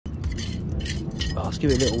Oh, let's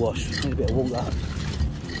give it a little wash. Need a bit of water.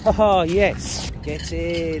 Oh, yes. Get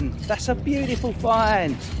in. That's a beautiful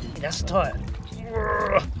find. That's tight.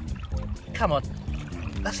 Come on.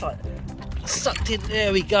 That's like sucked in.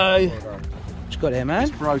 There we go. What you got there, man?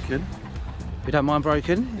 It's broken. If you don't mind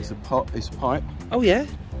broken. It's a pot. It's a pipe. Oh, yeah.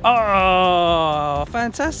 Oh,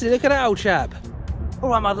 fantastic. Look at that old chap. All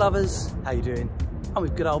right, mud lovers. How you doing? I'm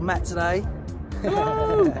with good old Matt today.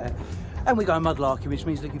 And we're going mudlarking, which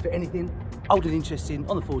means looking for anything old and interesting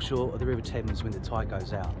on the foreshore of the River Thames when the tide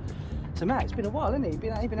goes out. So Matt, it's been a while, hasn't it?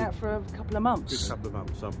 You've been out for a couple of months. Just a couple of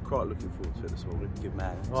months, so I'm quite looking forward to it this morning. Good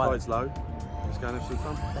man. Right. Tide's low. Let's go and have some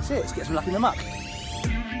fun. That's it. Let's get some luck in the muck.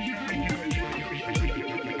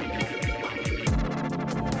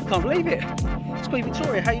 Can't believe it. It's Queen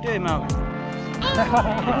Victoria. How you doing, Mum?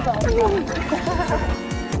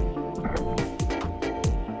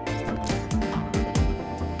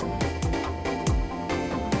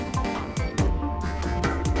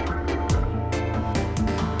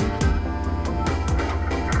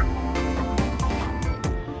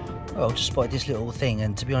 Well, I just spotted this little thing,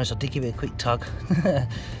 and to be honest I did give it a quick tug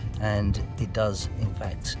and it does in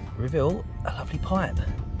fact reveal a lovely pipe.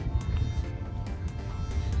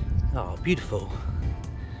 Oh, beautiful.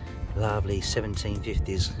 Lovely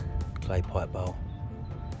 1750s clay pipe bowl.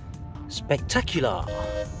 Spectacular.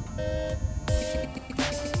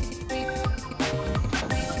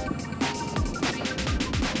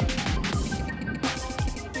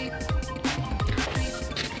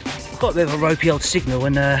 Got a bit of a ropey old signal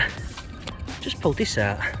and just pulled this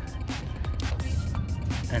out,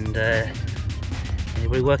 and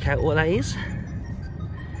anybody work out what that is?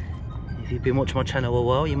 If you've been watching my channel a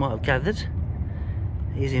while, you might have gathered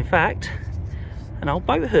it is in fact an old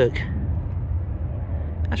boat hook.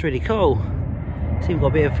 That's really cool. It's even got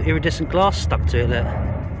a bit of iridescent glass stuck to it. Look.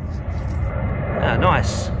 Ah,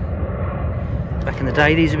 nice. Back in the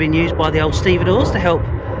day, these have been used by the old stevedores to help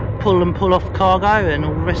pull and pull off cargo and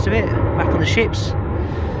all the rest of it back on the ships.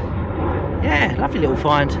 Yeah, lovely little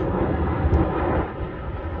find.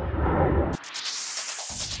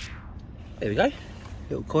 There we go.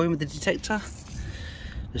 Little coin with the detector.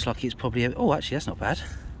 Looks like it's probably a... Oh, actually, that's not bad.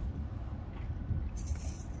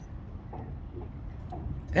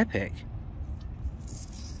 Epic.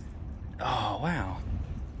 Oh, wow.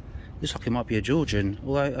 Looks like it might be a Georgian,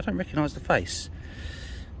 although I don't recognise the face.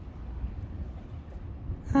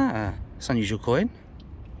 Ah, it's an unusual coin.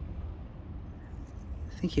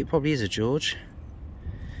 I think it probably is a George.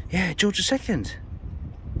 Yeah, George II,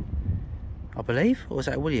 I believe. Or was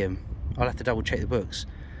that a William? I'll have to double check the books.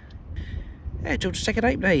 Yeah, George II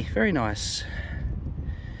halfpenny. Very nice.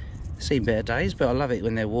 Seen better days, but I love it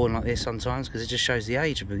when they're worn like this sometimes because it just shows the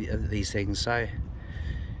age of these things. So,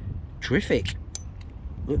 terrific.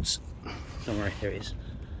 Whoops. Don't worry, there it is.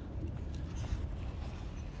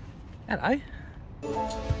 Hello.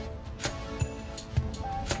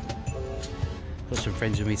 Got some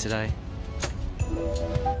friends with me today.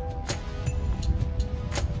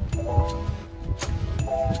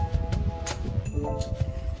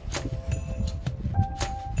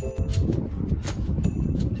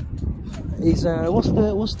 He's what's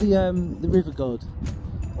the river god?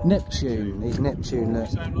 Neptune. He's Neptune. Look.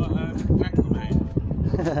 You sound like Aquaman.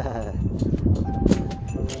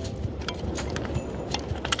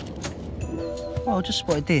 Well, I just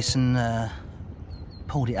spotted this and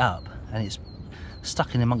pulled it up, and it's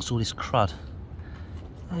stuck in amongst all this crud.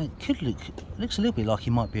 It could looks a little bit like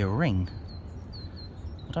it might be a ring.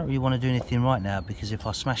 I don't really want to do anything right now because if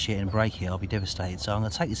I smash it and break it, I'll be devastated. So I'm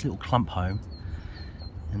going to take this little clump home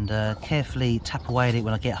and carefully tap away at it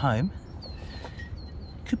when I get home.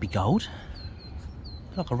 Could be gold,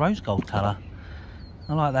 like a rose gold colour.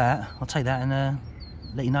 I like that. I'll take that and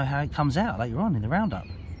let you know how it comes out later on in the roundup.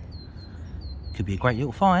 Could be a great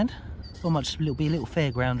little find, or might just be a little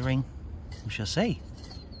fairground ring. We shall see.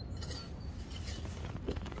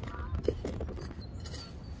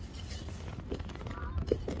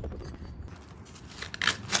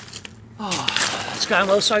 Oh, it's going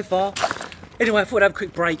well so far. Anyway, I thought I'd have a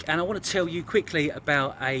quick break and I want to tell you quickly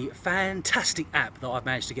about a fantastic app that I've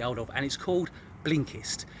managed to get hold of, and it's called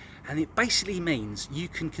Blinkist. And it basically means you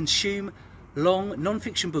can consume long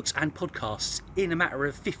non-fiction books and podcasts in a matter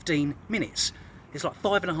of 15 minutes. There's like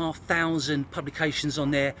 5,500 publications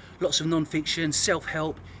on there, lots of non-fiction,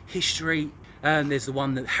 self-help, history. There's the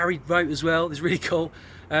one that Harry wrote as well, it's really cool.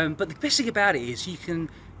 But the best thing about it is you can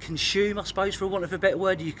consume, I suppose, for want of a better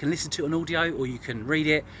word, you can listen to it on audio or you can read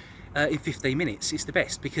it in 15 minutes. It's the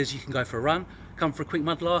best because you can go for a run, come for a quick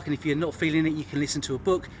mudlark, and if you're not feeling it, you can listen to a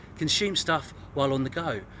book, consume stuff while on the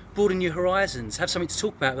go. broaden your horizons, have something to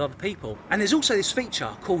talk about with other people. And there's also this feature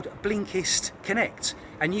called Blinkist Connect,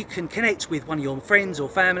 and you can connect with one of your friends or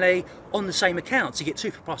family on the same account, so you get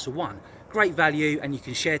 2 for the price of 1. Great value, and you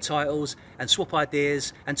can share titles and swap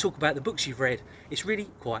ideas and talk about the books you've read. It's really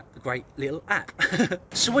quite a great little app.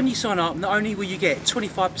 So when you sign up, not only will you get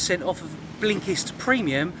 25% off of Blinkist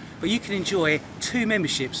Premium, but you can enjoy 2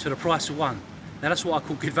 memberships for the price of 1. Now that's what I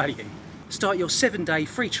call good value. Start your 7-day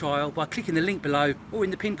free trial by clicking the link below or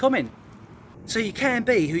in the pinned comment. So you can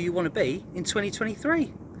be who you want to be in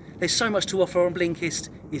 2023. There's so much to offer on Blinkist,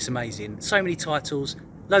 it's amazing. So many titles,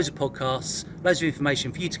 loads of podcasts, loads of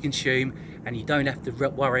information for you to consume, and you don't have to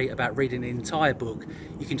worry about reading an entire book.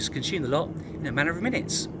 You can just consume the lot in a matter of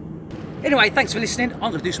minutes. Anyway, thanks for listening.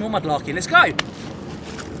 I'm going to do some more mudlarking. Let's go!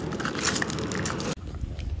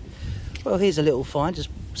 Well, here's a little find, just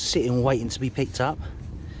sitting waiting to be picked up.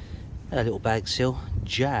 A little bag seal,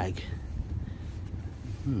 jag.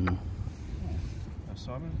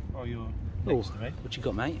 Simon, oh, you're next to me. What you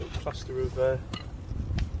got, mate? A cluster of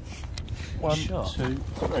 1, Shot. 2,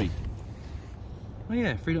 3. Oh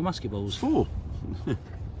yeah, 3 little musket balls. 4. There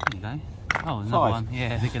you go. Oh, another 5. one.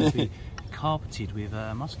 Yeah, they're going to be carpeted with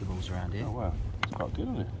musket balls around here. Oh wow, it's quite good,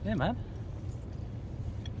 isn't it? Yeah, man.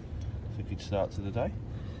 It's a good start to the day.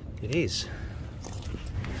 It is.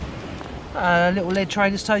 A little lead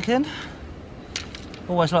trader's token.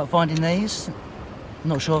 Always like finding these.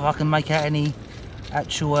 Not sure if I can make out any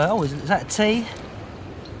actual. Oh, is that a T?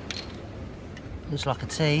 Looks like a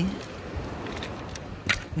T.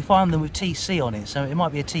 We find them with TC on it, so it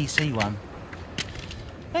might be a TC one.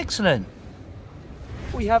 Excellent.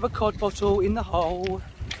 We have a cod bottle in the hole,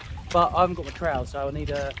 but I haven't got my trowel, so I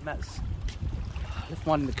need Matt's. I left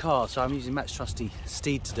mine in the car, so I'm using Matt's trusty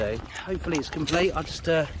steed today. Hopefully it's complete. I'll just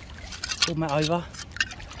pull Matt over.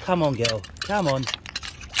 Come on, girl. Come on.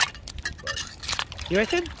 You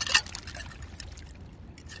reckon?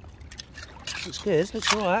 Looks good.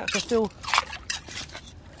 Looks alright. I can feel.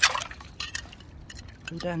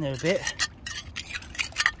 Go down there a bit.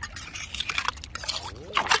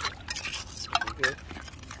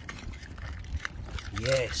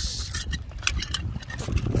 Yes.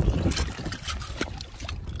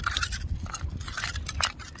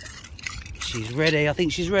 She's ready. I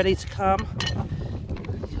think she's ready to come.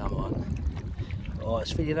 Come on. Oh,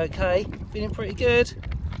 it's feeling okay. Feeling pretty good.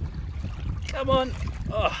 Come on.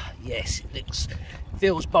 Oh, yes. It looks,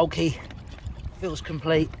 feels bulky. Feels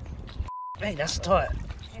complete. Hey, that's tight.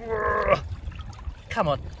 Come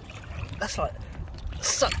on. That's like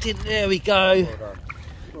sucked in. There we go. Well done.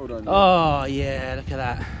 Well done. Oh yeah, look at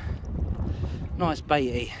that. Nice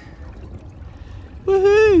baity.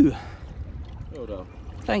 Woohoo! Well done.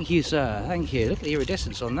 Thank you, sir. Thank you. Look at the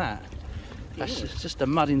iridescence on that. That's just the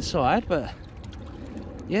mud inside, but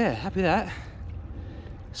yeah, happy with that.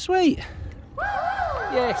 Sweet.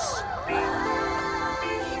 Yes.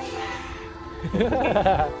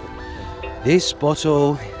 This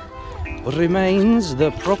bottle remains the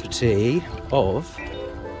property of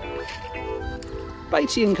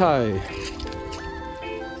Beatty & Co.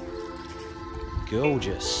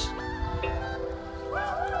 Gorgeous.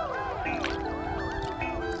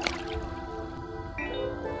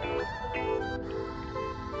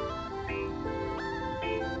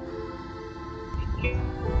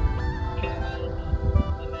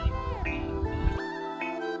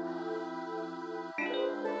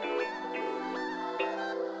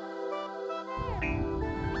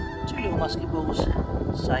 Two little musket balls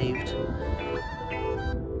saved.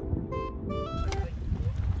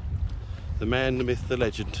 The man, the myth, the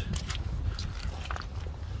legend.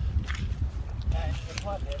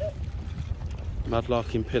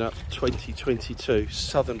 Mudlarking Pin-Up 2022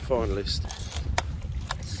 Southern finalist.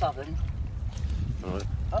 Southern. Right.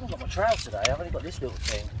 I haven't got my trowel today, I've only got this little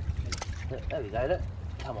thing. Look, there we go, look.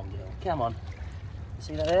 Come on, girl, come on.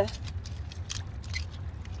 See that there?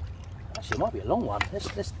 Actually, it might be a long one.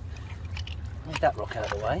 Let's move that rock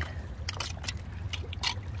out of the way.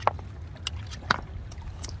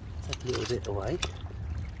 Take a little bit away.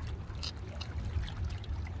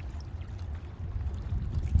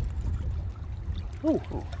 Oh,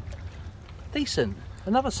 decent.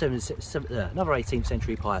 Another 18th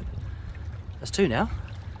century pipe. That's 2 now.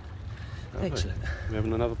 Lovely. Excellent. We're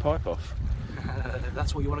having another pipe off. If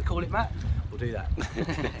that's what you want to call it, Matt, we'll do that.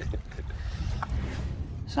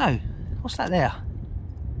 So, what's that there?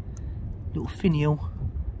 Little finial.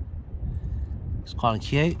 It's kind of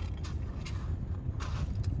cute.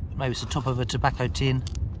 Maybe it's the top of a tobacco tin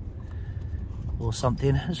or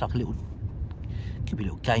something. It's like a little, could be a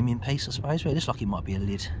little gaming piece, I suppose, but it looks like it might be a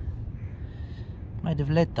lid. Made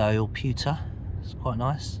of lead though, or pewter. It's quite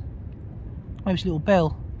nice. Maybe it's a little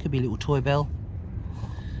bell. Could be a little toy bell.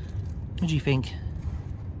 What do you think?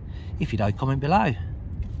 If you know, comment below.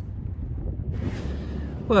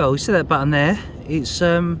 Well, you see that button there? It's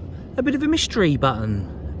a bit of a mystery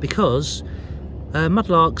button, because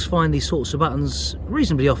mudlarks find these sorts of buttons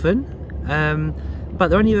reasonably often, but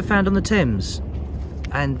they're only ever found on the Thames,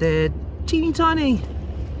 and they're teeny tiny,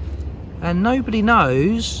 and nobody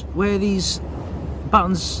knows where these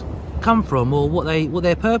buttons come from or what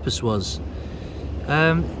their purpose was.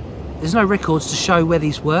 There's no records to show where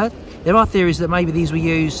these were. There are theories that maybe these were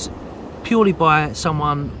used purely by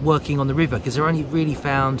someone working on the river, because they're only really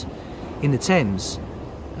found in the Thames.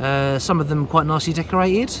 Some of them quite nicely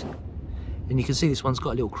decorated, and you can see this one's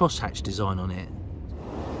got a little crosshatch design on it.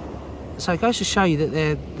 So it goes to show you that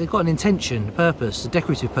they've got an intention, a purpose, a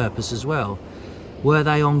decorative purpose as well. Were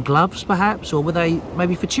they on gloves perhaps, or were they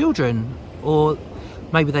maybe for children, or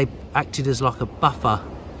maybe they acted as like a buffer,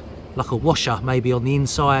 like a washer maybe on the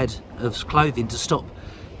inside of clothing to stop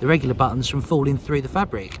the regular buttons from falling through the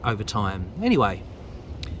fabric over time. Anyway,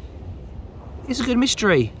 it's a good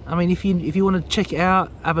mystery. I mean, if you want to check it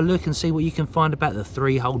out, have a look and see what you can find about the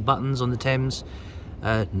 3-hole buttons on the Thames.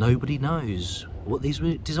 Nobody knows what these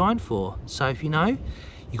were designed for. So if you know,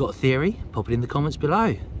 you got a theory, pop it in the comments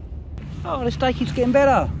below. Oh, this day keeps getting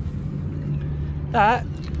better. That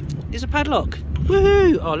is a padlock.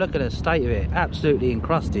 Woohoo! Oh, look at the state of it. Absolutely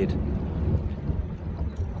encrusted.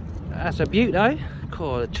 That's a beaut though.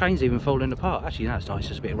 God, the chain's even falling apart. Actually, no, it's not. It's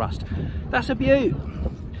just a bit of rust. That's a beaut.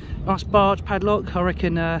 Nice barge padlock. I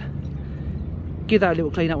reckon give that a little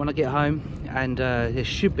clean up when I get home, and there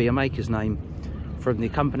should be a maker's name from the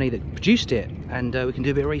company that produced it, and we can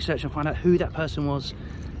do a bit of research and find out who that person was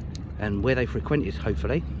and where they frequented,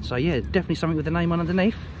 hopefully. So yeah, definitely something with the name on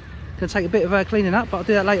underneath. Gonna take a bit of cleaning up, but I'll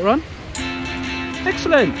do that later on.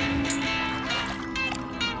 Excellent.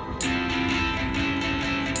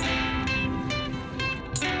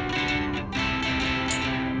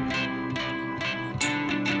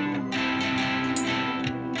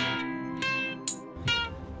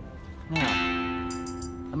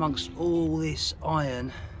 Amongst all this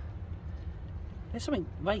iron, there's something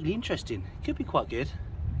vaguely interesting. Could be quite good.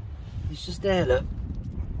 It's just there, look.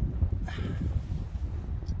 I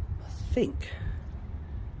think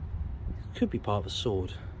it could be part of a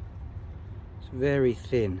sword. It's very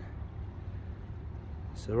thin.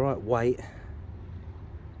 It's the right weight.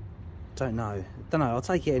 Don't know. I'll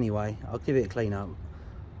take it anyway. I'll give it a clean up.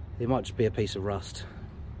 It might just be a piece of rust,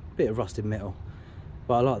 a bit of rusted metal.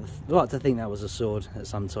 But I like to think that was a sword at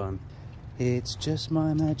some time. It's just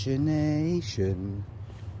my imagination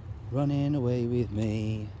running away with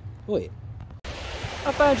me. Oi.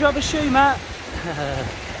 I found you up a shoe, Matt.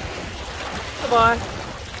 Bye-bye.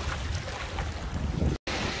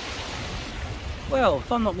 Well,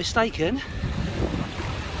 if I'm not mistaken,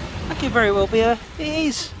 that could very well be it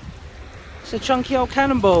is. It's a chunky old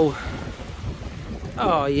cannonball.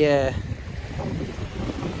 Oh yeah.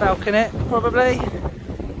 Falconet, probably.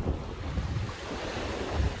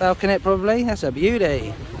 Falconet, probably. That's a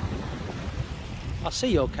beauty. I see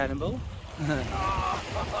your cannonball.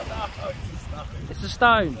 It's a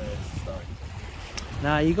stone.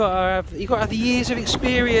 Now you got to have the years of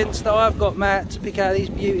experience that I've got, Matt, to pick out these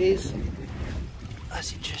beauties.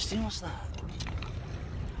 That's interesting. What's that?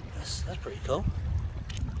 That's pretty cool.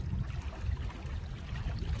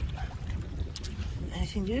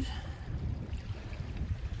 Anything good?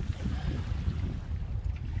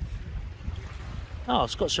 Oh,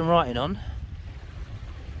 it's got some writing on.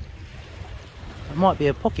 It might be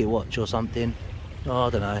a pocket watch or something. Oh, I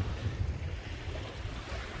don't know.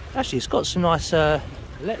 Actually, it's got some nice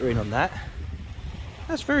lettering on that.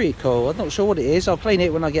 That's very cool. I'm not sure what it is. I'll clean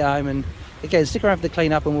it when I get home, and again, stick around for the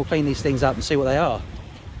clean up and we'll clean these things up and see what they are.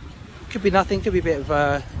 Could be nothing, could be a bit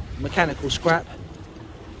of mechanical scrap.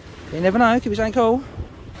 You never know, could be something cool.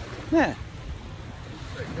 Yeah.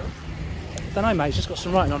 Don't know, mate, it's just got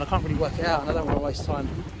some writing on. I can't really work it out, and I don't want to waste time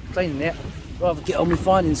cleaning it. I'd rather get on with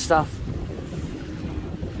finding stuff.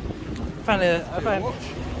 I found watch.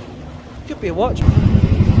 Could be a watch.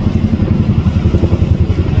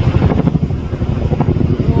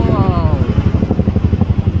 Wow.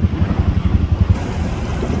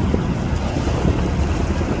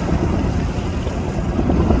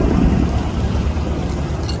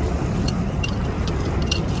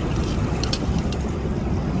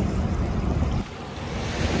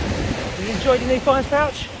 You enjoyed your new finds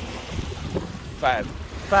pouch? Fab.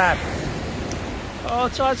 Fab. Oh,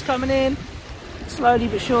 tide's coming in, slowly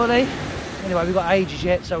but surely. Anyway, we've got ages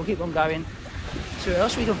yet, so we'll keep on going. See what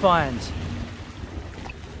else we can find.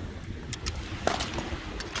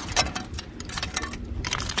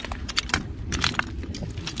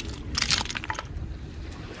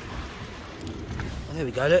 There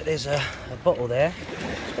we go, look, there's a bottle there.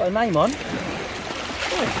 It's got a name on.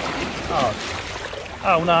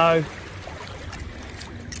 Oh no.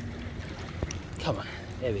 Come on,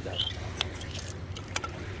 there we go.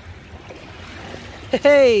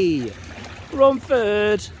 Hey!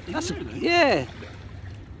 Romford! That's yeah.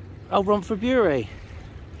 Oh, Romford Brewery.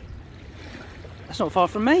 That's not far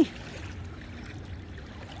from me.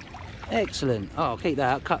 Excellent. Oh, I'll keep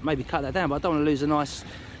that out, maybe cut that down, but I don't want to lose a nice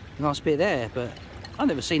bit there. But I've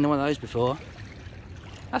never seen one of those before.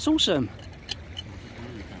 That's awesome.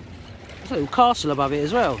 There's a little castle above it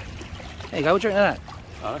as well. There you go, what do you drink of that?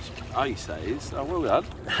 Oh, that's ice, that is. Oh, well done.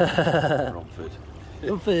 Romford.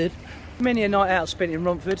 Romford. Many a night out spent in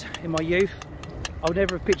Romford in my youth. I would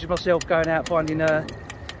never have pictured myself going out finding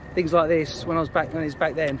things like this when I was back then. It's a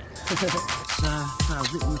bit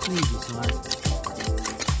on the flimsy side.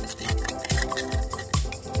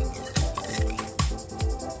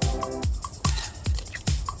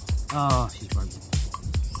 Oh, she's broken.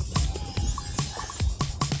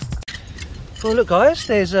 Well, look, guys,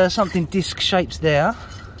 there's something disc-shaped there.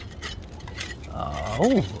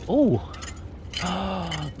 Oh,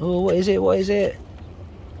 what is it? What is it?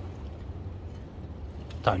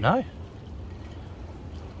 Don't know. It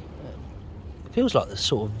feels like the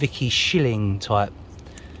sort of Vicky Shilling type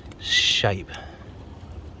shape.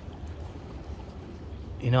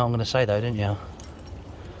 You know what I'm going to say, though, don't you?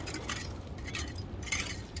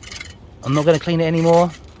 I'm not going to clean it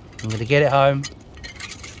anymore. I'm going to get it home,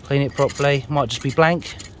 clean it properly. Might just be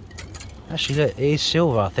blank. Actually, look, it is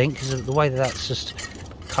silver, I think, because of the way that that's just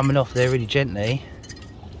coming off there really gently.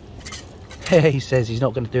 He says he's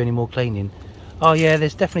not going to do any more cleaning. Oh yeah,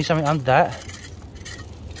 there's definitely something under that.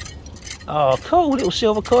 Oh, cool, little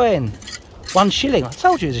silver coin. 1 shilling. I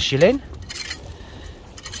told you it was a shilling.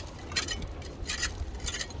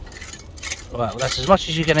 Right, well, that's as much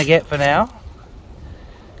as you're going to get for now.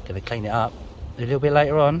 Going to clean it up a little bit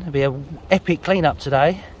later on. It'll be an epic clean up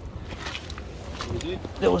today.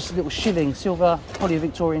 Little shilling, silver, probably a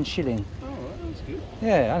Victorian shilling. Oh, that's good.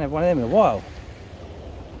 Yeah, I haven't had one of them in a while.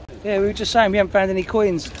 Yeah, we were just saying we haven't found any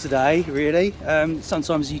coins today, really.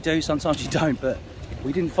 Sometimes you do, sometimes you don't, but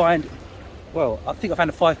we didn't find, well, I think I found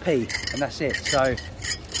a 5p, and that's it, so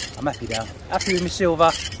I'm happy now. Happy with my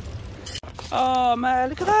silver. Oh man,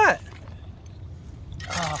 look at that.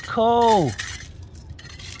 Oh, cool.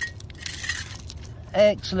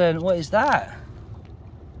 Excellent, what is that?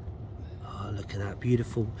 Oh, look at that,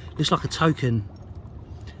 beautiful. Looks like a token.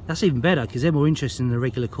 That's even better, because they're more interesting than a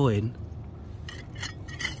regular coin.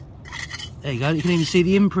 There you go, you can even see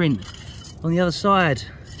the imprint on the other side,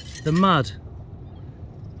 the mud.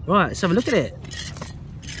 Right, let's have a look at it.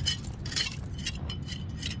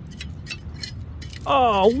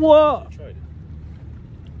 Oh, what?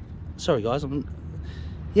 Sorry guys,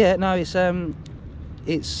 yeah, no, it's a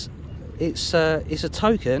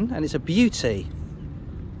token and it's a beauty.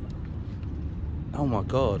 Oh my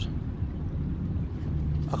God.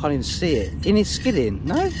 I can't even see it. In his skidding,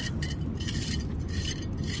 no?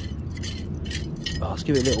 Oh, let's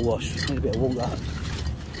give it a little wash. Need a bit of water.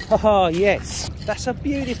 Oh yes, that's a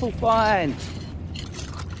beautiful find.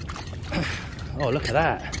 Oh, look at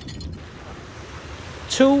that.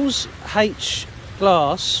 Tools H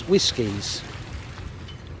Glass Whiskies.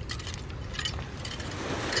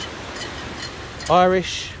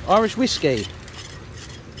 Irish whiskey.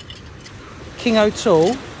 King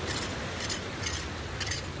O'Toole.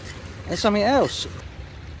 And something else.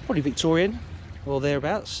 Probably Victorian or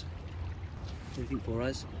thereabouts. What do you think, Four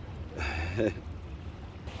Eyes?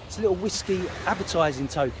 It's a little whiskey advertising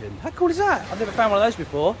token. How cool is that? I've never found one of those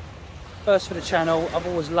before. First for the channel. I've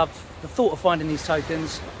always loved the thought of finding these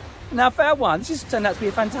tokens. Now I found one. This has turned out to be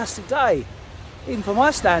a fantastic day, even for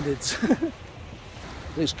my standards.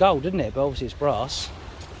 It looks gold, doesn't it? But obviously it's brass.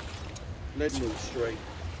 Leadenhall Street,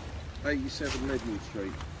 87 Leadenhall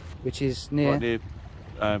Street. Which is near? Right near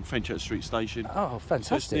Fenchurch Street Station. Oh,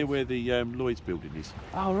 fantastic. Just near where the Lloyd's building is.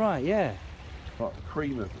 Oh, right, yeah. Like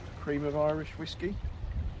cream of Irish whiskey.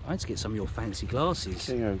 I need to get some of your fancy glasses.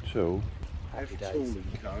 King O'Toole. Happy days. Tool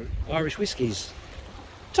and Co. Irish whiskies.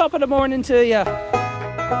 Top of the morning to you.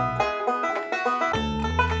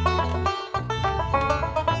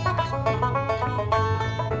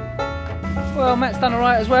 Well, Matt's done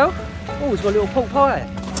alright as well. Oh, he's got a little pork pie.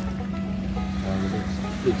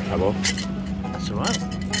 It's come off. That's alright.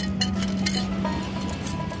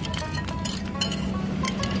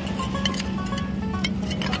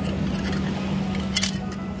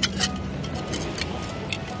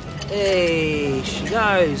 Hey, she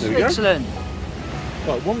goes. Excellent.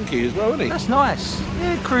 Quite wonky as well, isn't he? That's nice.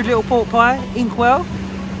 Yeah, crude little pork pie, inkwell.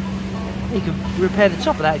 You could repair the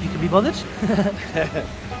top of that if you could be bothered.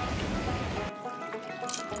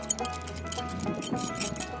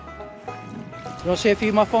 You want to see a few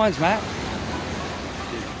of my finds, Matt?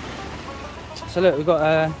 So look, we've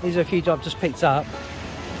got, these are a few I've just picked up.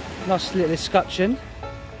 Nice little escutcheon.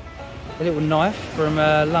 A little knife from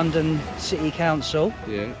London City Council.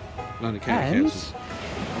 Yeah, London County Council.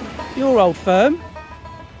 Your old firm,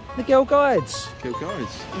 the Girl Guides. Girl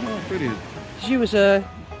Guides, oh, brilliant. You was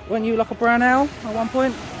weren't you like a brown owl at one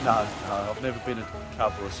point? No, I've never been a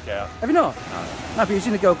cub or a scout. Have you not? No. No, but you was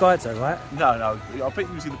in the Girl Guides though, right? No, I think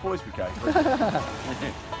he was in the Boys Brigade.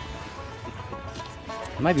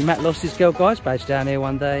 Maybe Matt lost his Girl Guides badge down here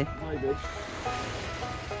one day. Maybe.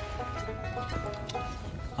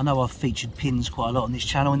 I know I've featured pins quite a lot on this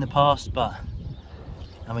channel in the past, but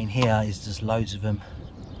I mean here is just loads of them.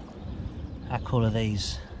 How cool are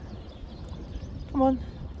these? Come on.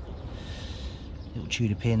 Little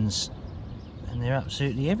Tudor pins, and they're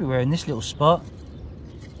absolutely everywhere in this little spot.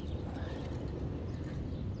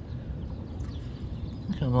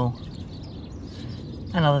 Look at them all.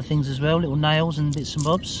 And other things as well, little nails and bits and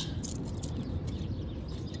bobs.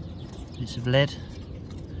 Bits of lead.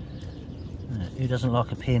 Who doesn't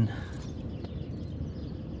like a pin?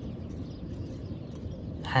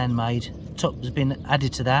 Handmade. Top has been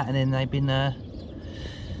added to that, and then they've been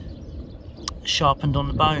sharpened on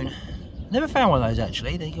the bone. Never found one of those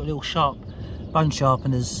actually. They got a little sharp bone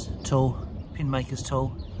sharpeners tool, pin maker's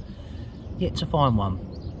tool. Yet to find one.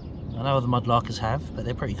 I know other mudlarkers have, but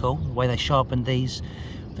they're pretty cool. The way they sharpen these,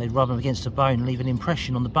 they rub them against a bone and leave an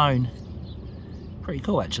impression on the bone. Pretty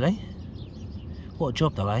cool actually. What a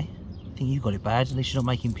job though, eh? I think you got it bad. At least you're not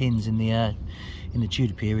making pins in the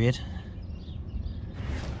Tudor period.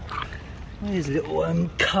 Here's a little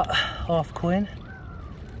cut half coin.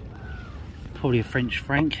 Probably a French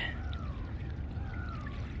franc.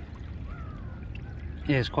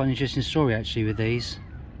 Yeah, it's quite an interesting story actually with these.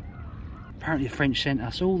 Apparently the French sent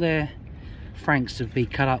us all their francs to be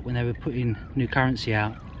cut up when they were putting new currency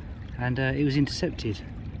out, and it was intercepted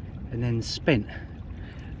and then spent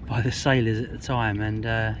by the sailors at the time, and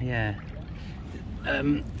yeah,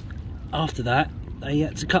 after that they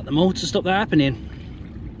had to cut them all to stop that happening.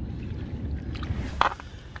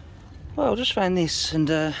 Well, I just found this, and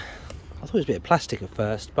I thought it was a bit of plastic at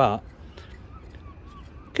first, but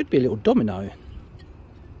it could be a little domino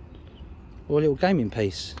or a little gaming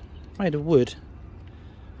piece made of wood.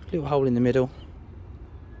 Little hole in the middle.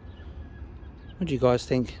 What do you guys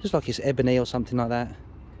think? Looks like it's ebony or something like that.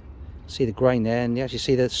 See the grain there, and you actually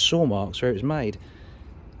see the saw marks where it was made.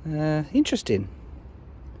 Interesting.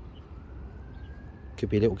 Could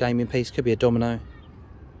be a little gaming piece, could be a domino.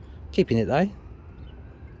 Keeping it though.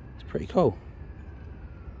 It's pretty cool.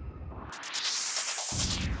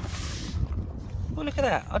 Well, look at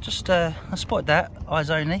that. I just I spotted that, eyes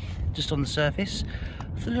only, just on the surface.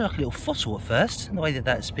 I thought it looked like a little fossil at first, the way that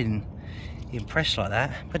that's been impressed like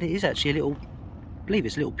that, but it is actually a little, I believe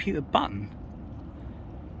it's a little pewter button.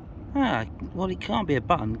 Ah, well, it can't be a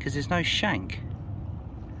button because there's no shank.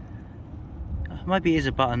 Maybe it is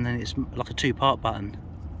a button and it's like a two-part button.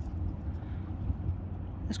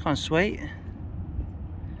 That's kind of sweet. I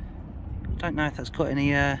don't know if that's got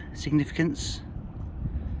any significance.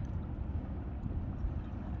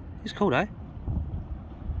 It's cool though.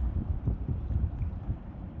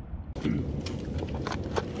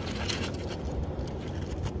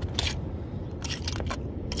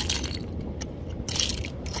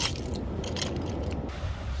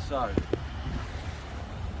 So,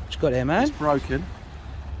 What you got there, man? it's broken.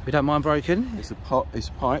 We don't mind broken. It's a pot. It's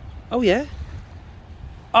a pipe. Oh yeah.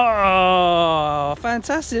 Oh,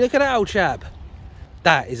 fantastic! Look at that old chap.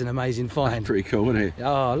 That is an amazing find. Pretty cool, isn't it?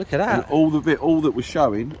 Oh, look at And that. all that was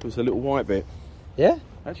showing was a little white bit. Yeah.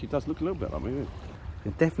 Actually, it does look a little bit like me, doesn't it? You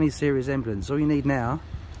can definitely see a resemblance. All you need now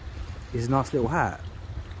is a nice little hat.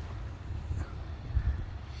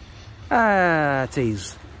 Ah,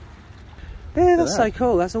 tease. Yeah, that's so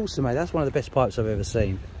cool. That's awesome, mate. That's one of the best pipes I've ever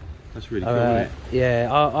seen. That's really cool, isn't it? Yeah,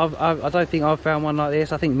 I don't think I've found one like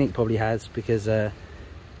this. I think Nick probably has, because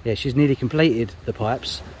yeah, she's nearly completed the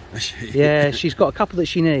pipes. Yeah, she's got a couple that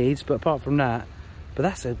she needs, but apart from that, but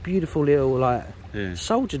that's a beautiful little like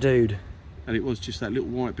soldier dude. And it was just that little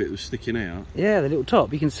white bit that was sticking out. Yeah, the little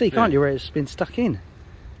top. You can see, can't you, where it's been stuck in.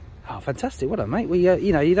 Oh, fantastic. Well done, mate. We,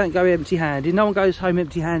 you know, you don't go empty-handed. No one goes home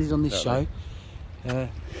empty-handed on this show.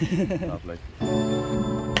 Lovely.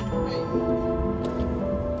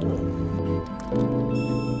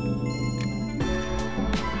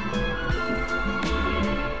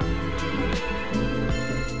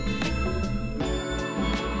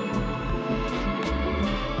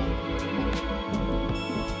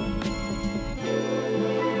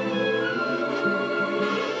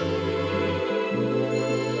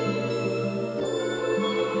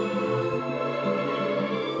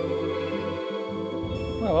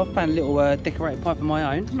 off. Found a little decorated pipe of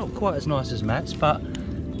my own. Not quite as nice as Matt's, but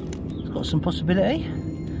it's got some possibility.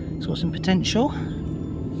 It's got some potential.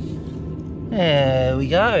 There we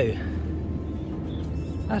go.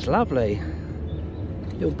 That's lovely.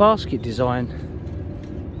 Little basket design.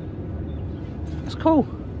 That's cool.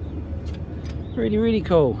 Really, really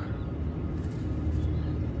cool.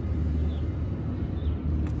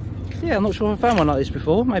 Yeah, I'm not sure if I've found one like this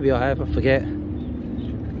before. Maybe I have, I forget.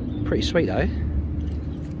 Pretty sweet though.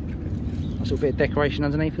 Nice little bit of decoration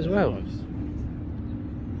underneath as well.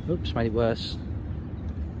 Oops, made it worse.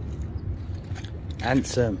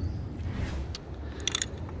 Handsome.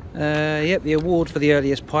 Yep, the award for the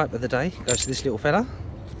earliest pipe of the day goes to this little fella.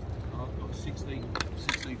 I've got 16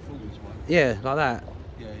 fullers one. Yeah, like that.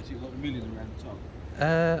 Yeah, is it got a million around the top?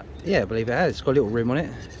 Yeah, I believe it has. It's got a little rim on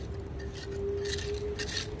it.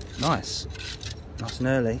 Nice. Nice and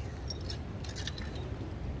early.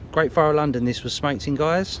 Great Furrow London this was smoked in,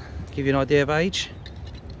 guys. Give you an idea of age.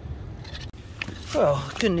 Well, I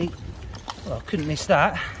couldn't miss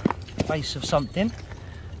that. Base of something.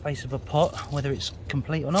 Base of a pot. Whether it's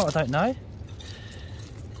complete or not, I don't know.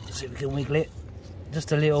 Let's see if we can wiggle it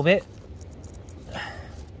just a little bit.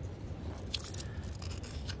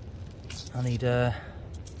 I need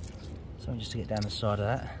something just to get down the side of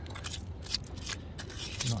that.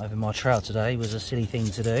 Not having my trowel today was a silly thing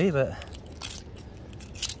to do, but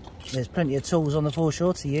there's plenty of tools on the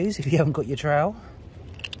foreshore to use if you haven't got your trowel.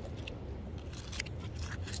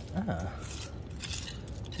 Ah,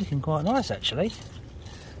 looking quite nice actually.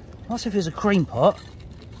 Nice if it was a cream pot.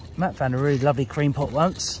 Matt found a really lovely cream pot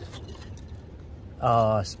once.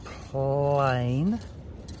 Oh, it's plain.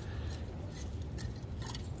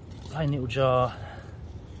 Plain little jar.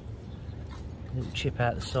 Little chip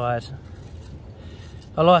out the side.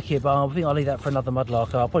 I like it, but I think I'll leave that for another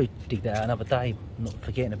Mudlark. I'll probably dig that out another day, not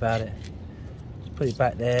forgetting about it. Just put it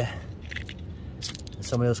back there, and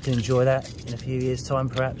someone else can enjoy that in a few years' time,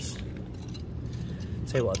 perhaps.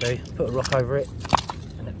 Tell you what I'll do, put a rock over it,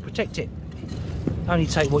 and then protect it. Only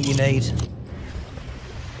take what you need.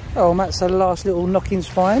 Oh, Matt's had a last little knockings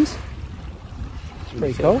find. It's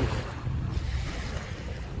pretty cool.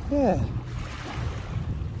 Yeah.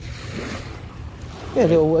 Yeah, a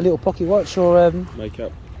little pocket watch or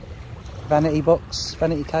makeup. Vanity box,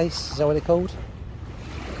 vanity case, is that what they're called?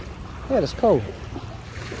 Yeah, that's cool.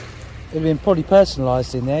 It'd been probably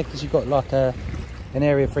personalised in there because you've got like an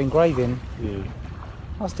area for engraving. Yeah.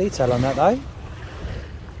 Nice detail on that though.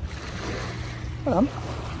 Well done.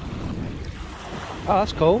 Oh,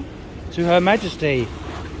 that's cool. To Her Majesty.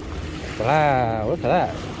 Wow, look at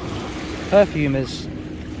that. Perfumers.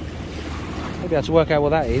 Maybe I have to work out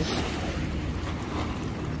what that is.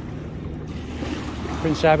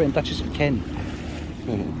 Prince Albert and Duchess of Kent.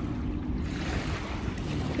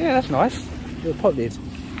 Yeah, that's nice. Little pot lid.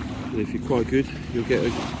 If you're quite good, you'll get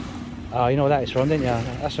a... Oh, you know what that is from, didn't you?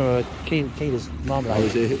 That's from Keeler's Marmalade. Oh,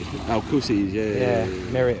 is it? Oh, of course it is, yeah.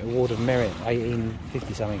 Merit, Award of Merit,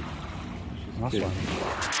 1850 something. Nice one.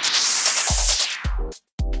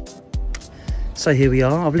 So here we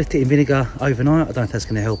are. I've left it in vinegar overnight. I don't know if that's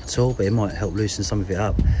going to help at all, but it might help loosen some of it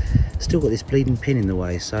up. Still got this bleeding pin in the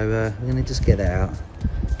way, so we're going to just get that out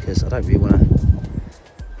because I don't really want to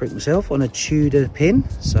prick myself on a Tudor pin.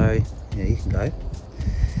 So yeah, you can go.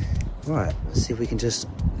 Right, let's see if we can just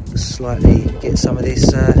slightly get some of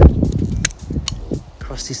this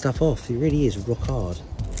crusty stuff off. It really is rock hard,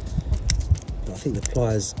 but I think the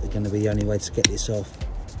pliers are going to be the only way to get this off.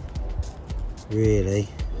 Really,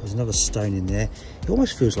 there's another stone in there. It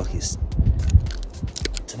almost feels like it's,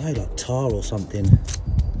 I don't know, like tar or something.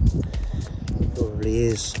 Probably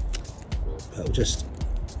is, but we'll just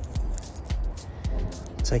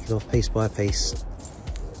take it off piece by piece.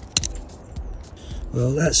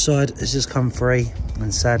 Well, that side has just come free,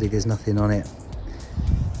 and sadly there's nothing on it.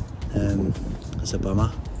 That's a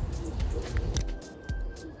bummer.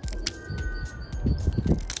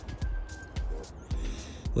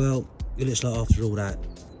 Well, it looks like after all that,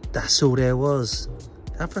 that's all there was.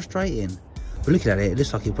 How frustrating. But looking at it, it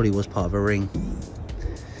looks like it probably was part of a ring.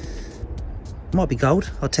 Might be gold.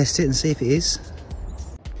 I'll test it and see if it is.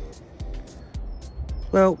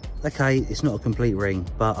 Well, okay, it's not a complete ring,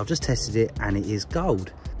 but I've just tested it and it is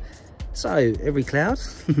gold. So, every cloud.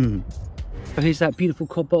 So here's that beautiful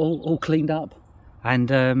cod bottle all cleaned up. And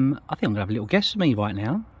I think I'm going to have a little guess for me right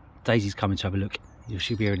now. Daisy's coming to have a look.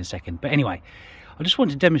 She'll be here in a second. But anyway, I just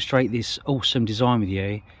wanted to demonstrate this awesome design with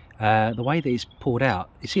you. The way that it's poured out.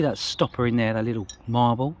 You see that stopper in there, that little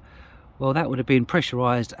marble? Well, that would have been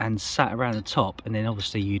pressurised and sat around the top, and then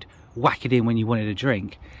obviously you'd whack it in when you wanted a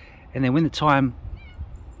drink. And then when the time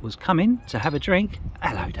was coming to have a drink,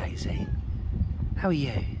 hello Daisy, How are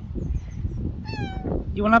you?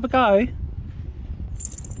 You want to have a go?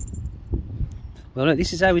 Well look,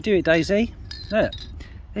 this is how we do it, Daisy. Look,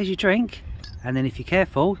 there's your drink, and then if you're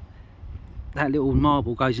careful, that little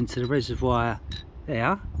marble goes into the reservoir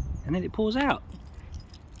there, and then it pours out.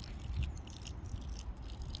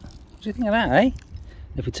 What do you think of that, eh?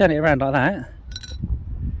 If we turn it around like that,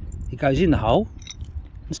 it goes in the hole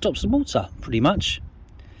and stops the water, pretty much.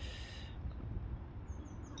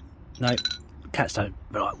 No, cats don't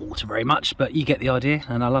like water very much, but you get the idea,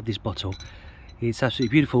 and I love this bottle. It's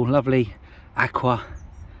absolutely beautiful, lovely aqua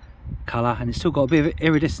colour, and it's still got a bit of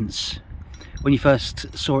iridescence. When you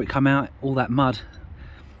first saw it come out, all that mud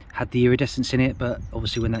had the iridescence in it, but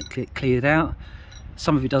obviously when that cleared out,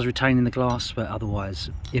 some of it does retain in the glass, but otherwise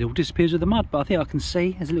it all disappears with the mud. But I think I can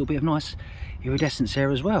see there's a little bit of nice iridescence there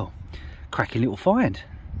as well. Cracking little find.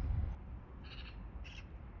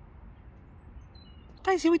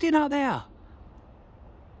 Daisy, what are we doing out there?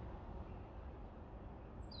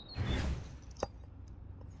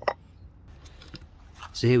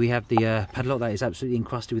 So here we have the padlock that is absolutely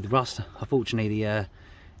encrusted with rust. Unfortunately the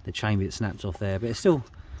chain bit snapped off there, but it's still,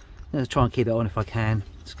 I'm going to try and keep it on if I can.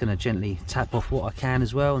 Just going to gently tap off what I can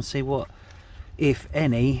as well and see what, if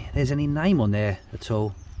any, there's any name on there at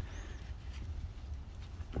all.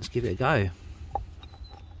 Let's give it a go.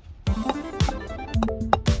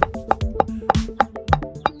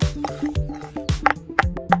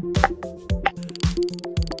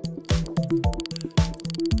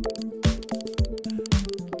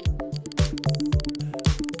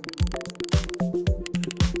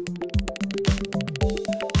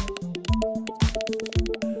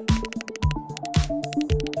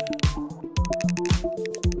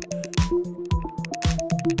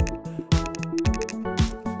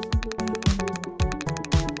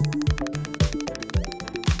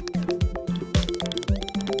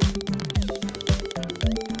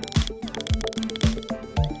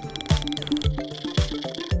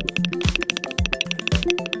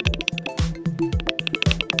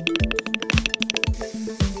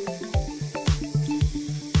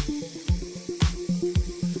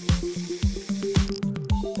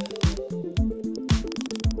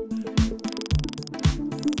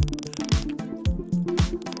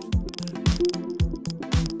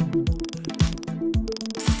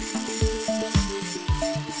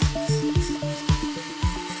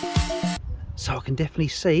 So I can definitely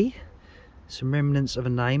see some remnants of a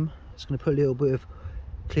name. Just going to put a little bit of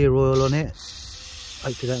clear oil on it.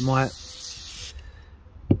 Hopefully that might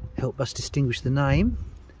help us distinguish the name.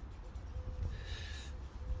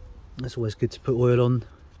 That's always good to put oil on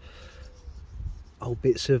old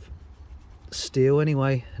bits of steel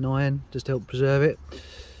anyway, and iron, just to help preserve it.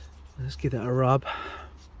 Let's give that a rub.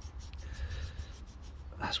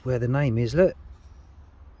 That's where the name is, look.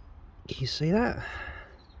 Can you see that?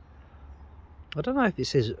 I don't know if it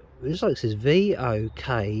says, it looks like it says V-O-K-I-N-S,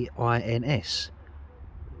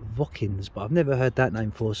 Vokins, but I've never heard that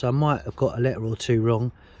name before, so I might have got a letter or two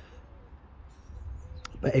wrong.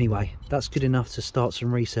 But anyway, that's good enough to start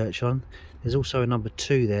some research on. There's also a number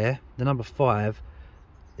 2 there. The number 5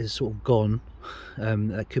 is sort of gone.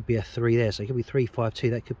 That could be a 3 there, so it could be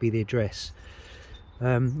 352. That could be the address.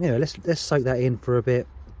 Anyway, let's soak that in for a bit.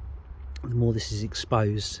 The more this is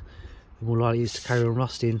exposed, the more likely it is to carry on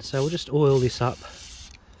rusting. So we'll just oil this up,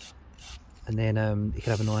 and then you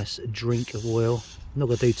can have a nice drink of oil. I'm not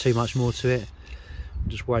going to do too much more to it. I'm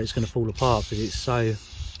just worried it's going to fall apart because it's so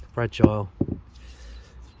fragile.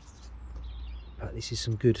 But this is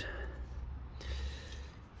some good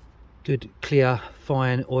clear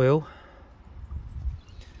fine oil.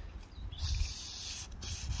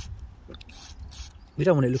 We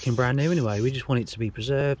don't want it looking brand new anyway, we just want it to be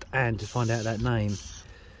preserved and to find out that name.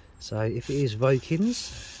 So if it is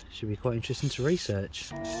Vokins, it should be quite interesting to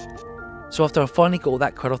research. So after I finally got all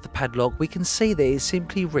that crud off the padlock, we can see that it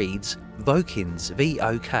simply reads Vokins,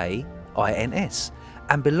 V-O-K-I-N-S,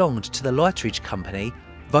 and belonged to the lightering company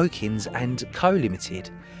Vokins and Co Limited.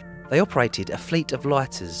 They operated a fleet of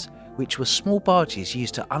lighters, which were small barges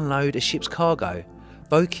used to unload a ship's cargo.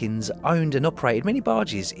 Vokins owned and operated many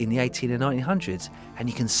barges in the 1800s and 1900s, and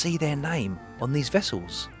you can see their name on these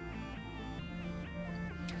vessels.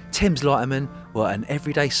 Thames lightermen were an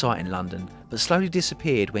everyday sight in London, but slowly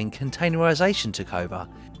disappeared when containerisation took over,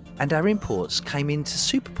 and our imports came into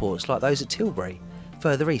superports like those at Tilbury,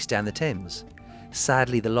 further east down the Thames.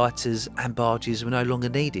 Sadly, the lighters and barges were no longer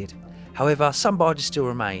needed. However, some barges still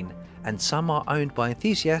remain, and some are owned by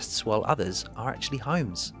enthusiasts while others are actually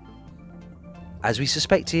homes. As we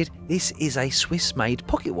suspected, this is a Swiss-made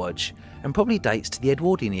pocket watch and probably dates to the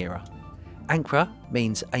Edwardian era. Ankra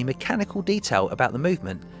means a mechanical detail about the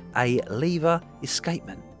movement a lever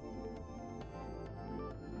escapement.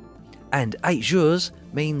 And 8 jours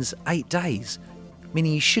means 8 days,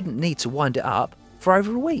 meaning you shouldn't need to wind it up for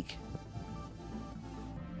over a week.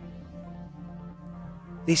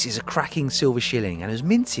 This is a cracking silver shilling and was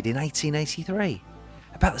minted in 1883,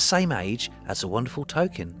 about the same age as the wonderful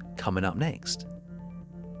token coming up next.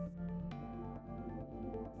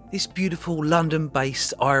 This beautiful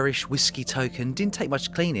London-based Irish whisky token didn't take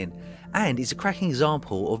much cleaning and is a cracking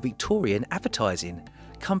example of Victorian advertising.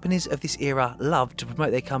 Companies of this era loved to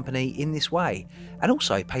promote their company in this way and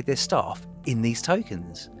also paid their staff in these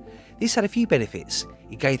tokens. This had a few benefits.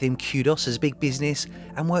 It gave them kudos as a big business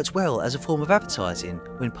and worked well as a form of advertising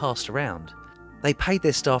when passed around. They paid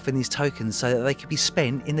their staff in these tokens so that they could be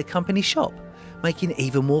spent in the company shop, making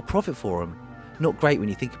even more profit for them. Not great when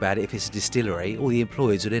you think about it. If it's a distillery, all the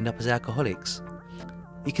employees would end up as alcoholics.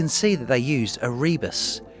 You can see that they used a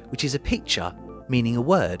rebus, which is a picture meaning a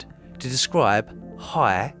word, to describe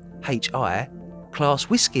high, H-I, class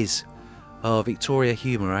whiskies. Oh, Victoria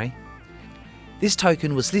humour, eh? This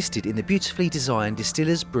token was listed in the beautifully designed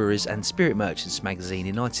Distillers, Brewers and Spirit Merchants magazine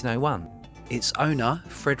in 1901. Its owner,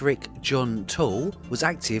 Frederick John Toole, was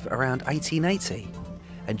active around 1880.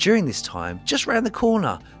 And during this time, just round the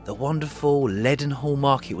corner, the wonderful Leadenhall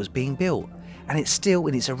Market was being built, and it's still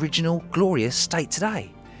in its original glorious state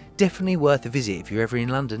today. Definitely worth a visit if you're ever in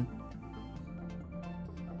London.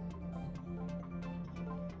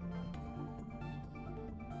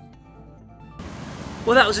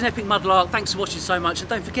 Well, that was an epic Mudlark. Thanks for watching so much, and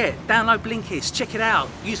don't forget, download Blinkist, check it out,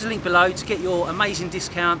 use the link below to get your amazing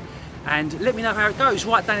discount, and let me know how it goes.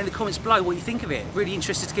 Write down in the comments below what you think of it. Really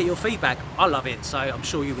interested to get your feedback. I love it, so I'm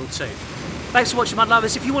sure you will too. Thanks for watching, Mud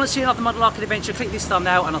Lovers. If you want to see another Mudlark adventure, click this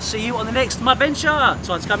thumbnail and I'll see you on the next Mudventure.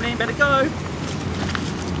 Time's coming in, better go.